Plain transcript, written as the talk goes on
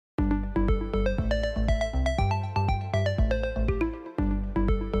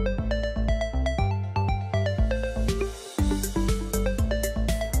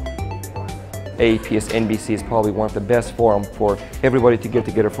AAPS NBC is probably one of the best forums for everybody to get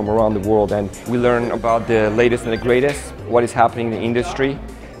together from around the world, and we learn about the latest and the greatest, what is happening in the industry,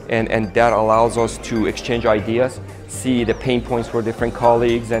 and that allows us to exchange ideas, see the pain points for different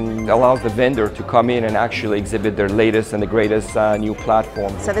colleagues, and allows the vendor to come in and actually exhibit their latest and the greatest new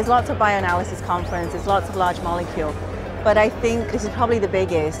platform. So there's lots of bioanalysis conference, there's lots of large molecule, but I think this is probably the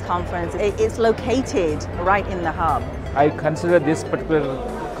biggest conference. It's located right in the hub. I consider this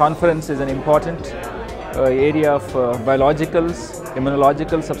particular conference as an important area of biologicals,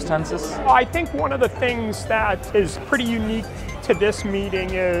 immunological substances. I think one of the things that is pretty unique to this meeting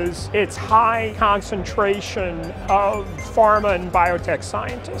is its high concentration of pharma and biotech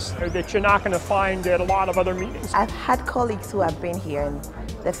scientists that you're not going to find at a lot of other meetings. I've had colleagues who have been here and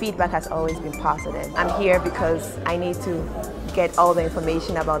the feedback has always been positive. I'm here because I need to get all the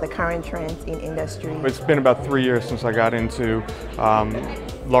information about the current trends in industry. It's been about 3 years since I got into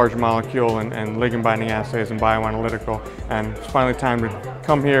large molecule and ligand binding assays and bioanalytical, and it's finally time to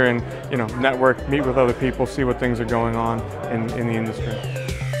come here and network, meet with other people, see what things are going on in the industry.